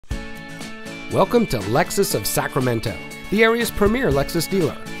Welcome to Lexus of Sacramento, the area's premier Lexus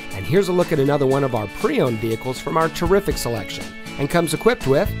dealer. And here's a look at another one of our pre-owned vehicles from our terrific selection, and comes equipped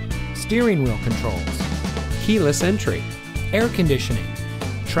with steering wheel controls, keyless entry, air conditioning,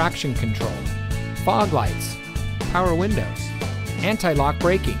 traction control, fog lights, power windows, anti-lock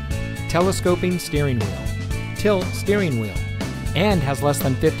braking, telescoping steering wheel, tilt steering wheel, and has less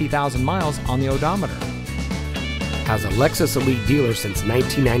than 50,000 miles on the odometer. As a Lexus Elite dealer since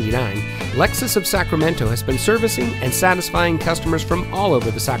 1999, Lexus of Sacramento has been servicing and satisfying customers from all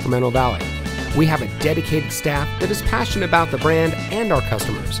over the Sacramento Valley. We have a dedicated staff that is passionate about the brand and our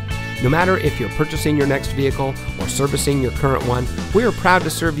customers. No matter if you're purchasing your next vehicle or servicing your current one, we are proud to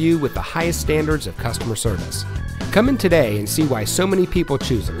serve you with the highest standards of customer service. Come in today and see why so many people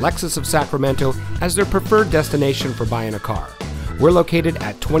choose Lexus of Sacramento as their preferred destination for buying a car. We're located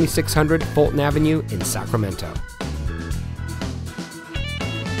at 2600 Fulton Avenue in Sacramento.